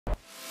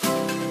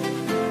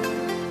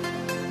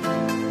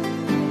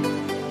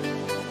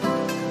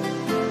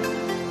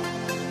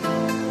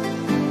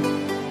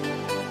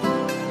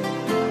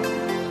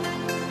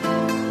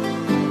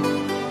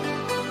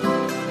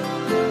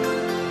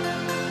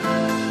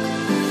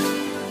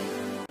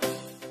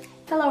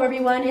Hello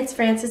everyone, it's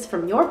Frances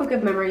from Your Book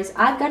of Memories.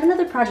 I've got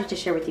another project to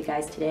share with you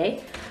guys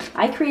today.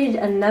 I created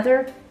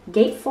another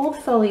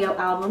Gatefold Folio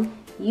album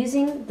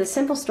using the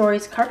Simple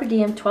Stories Carpe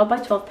Diem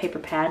 12x12 paper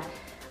pad.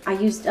 I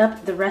used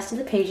up the rest of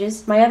the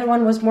pages. My other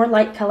one was more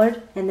light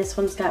colored and this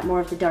one's got more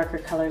of the darker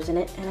colors in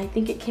it, and I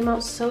think it came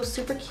out so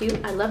super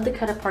cute. I love the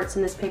cut aparts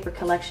in this paper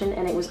collection,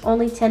 and it was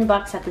only 10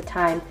 bucks at the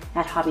time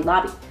at Hobby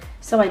Lobby.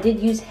 So I did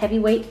use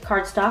heavyweight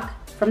cardstock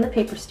from the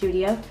Paper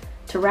Studio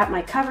to wrap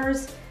my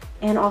covers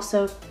and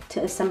also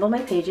to assemble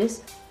my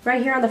pages.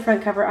 Right here on the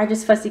front cover, I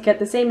just fussy cut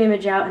the same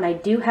image out, and I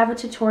do have a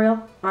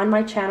tutorial on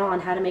my channel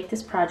on how to make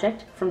this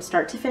project from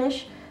start to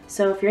finish.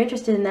 So if you're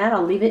interested in that,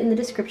 I'll leave it in the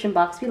description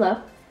box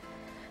below.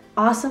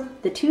 Awesome,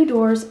 the two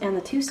doors and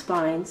the two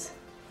spines.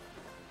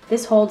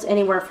 This holds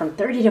anywhere from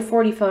 30 to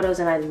 40 photos,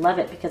 and I love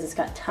it because it's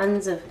got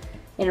tons of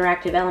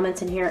interactive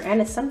elements in here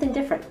and it's something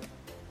different.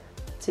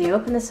 So you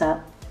open this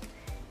up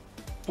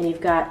and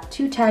you've got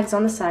two tags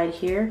on the side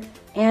here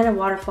and a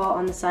waterfall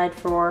on the side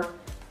for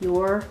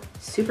your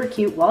super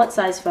cute wallet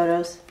size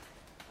photos.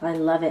 I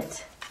love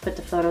it. Put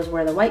the photos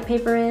where the white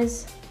paper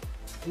is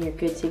and you're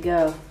good to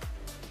go.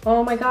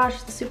 Oh my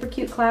gosh, the super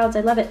cute clouds,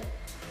 I love it.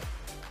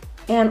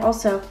 And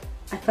also,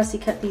 I fussy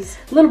cut these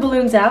little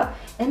balloons out,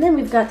 and then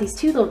we've got these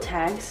two little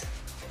tags.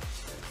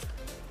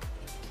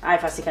 I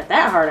fussy cut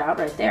that heart out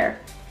right there.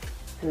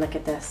 And look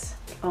at this.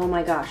 Oh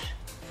my gosh.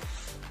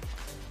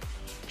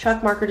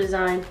 Chalk marker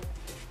design.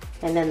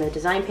 And then the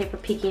design paper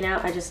peeking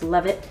out, I just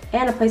love it.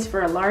 And a place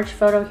for a large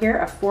photo here,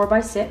 a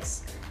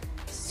 4x6.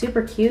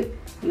 Super cute.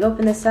 You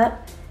open this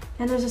up,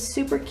 and there's a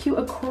super cute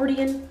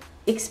accordion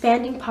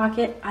expanding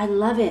pocket. I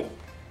love it.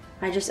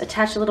 I just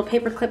attached a little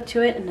paper clip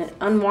to it and it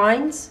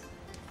unwinds.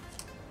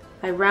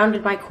 I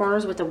rounded my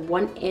corners with a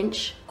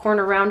 1-inch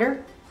corner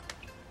rounder.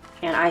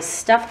 And I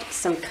stuffed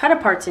some cut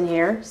aparts in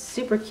here,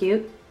 super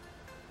cute.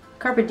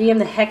 Carpe Diem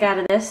the heck out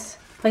of this.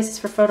 Places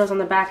for photos on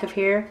the back of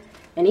here.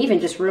 And even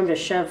just room to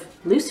shove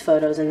loose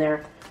photos in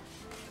there.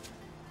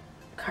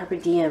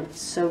 Carpe Diem,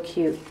 so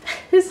cute.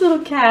 This little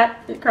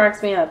cat, it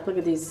cracks me up. Look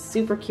at these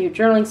super cute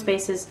journaling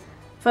spaces,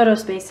 photo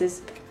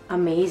spaces,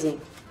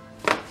 amazing.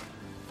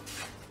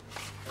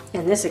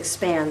 And this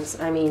expands,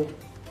 I mean,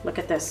 look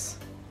at this.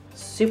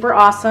 Super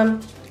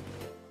awesome.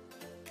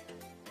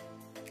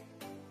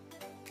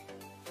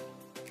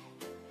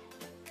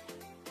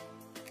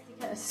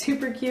 Got a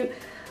super cute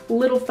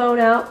little phone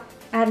out.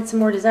 Added some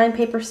more design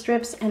paper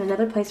strips and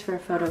another place for a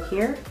photo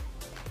here.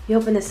 You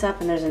open this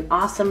up and there's an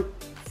awesome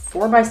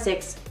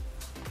 4x6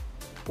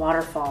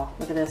 waterfall.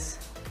 Look at this.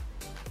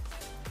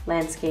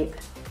 Landscape.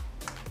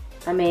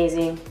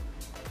 Amazing.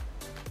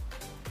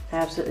 I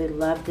absolutely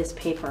love this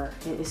paper.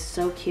 It is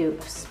so cute,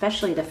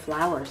 especially the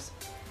flowers.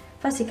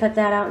 Fussy cut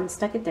that out and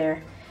stuck it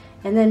there.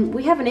 And then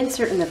we have an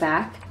insert in the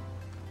back.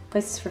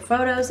 Places for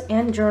photos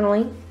and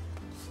journaling.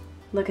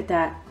 Look at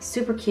that.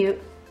 Super cute.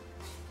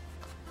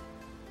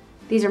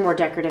 These are more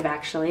decorative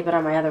actually, but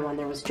on my other one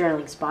there was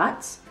journaling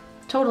spots.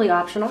 Totally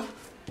optional.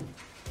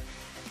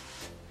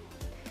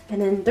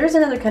 And then there's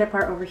another cut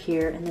apart over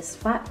here, and this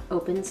flap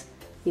opens.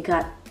 You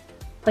got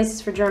places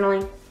for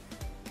journaling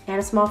and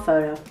a small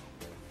photo.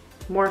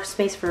 More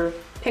space for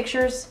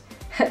pictures.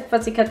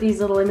 Fussy cut these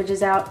little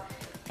images out.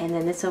 And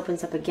then this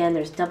opens up again.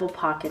 There's double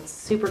pockets.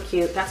 Super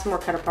cute. Got some more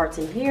cut aparts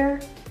in here.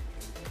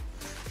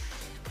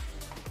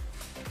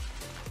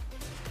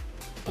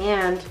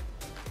 And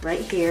right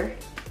here.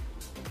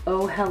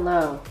 Oh,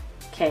 hello.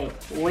 Okay,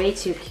 way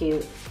too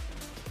cute.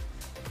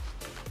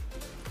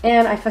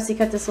 And I fussy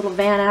cut this little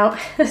van out,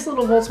 this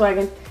little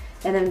Volkswagen,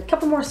 and then a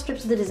couple more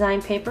strips of the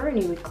design paper, and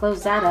you would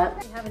close that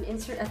up. You have an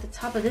insert at the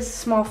top of this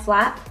small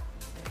flap.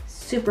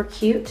 Super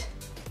cute.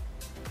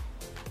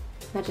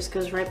 That just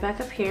goes right back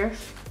up here.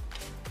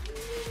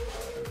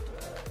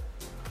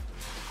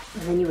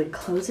 And then you would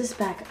close this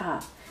back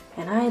up.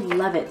 And I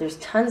love it. There's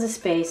tons of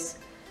space.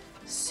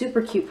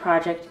 Super cute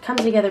project.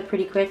 Comes together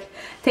pretty quick.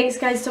 Thanks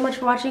guys so much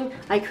for watching.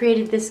 I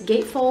created this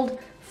Gatefold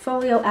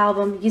Folio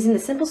album using the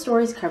Simple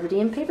Stories Carpe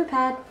Diem paper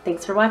pad.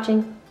 Thanks for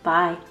watching.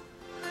 Bye.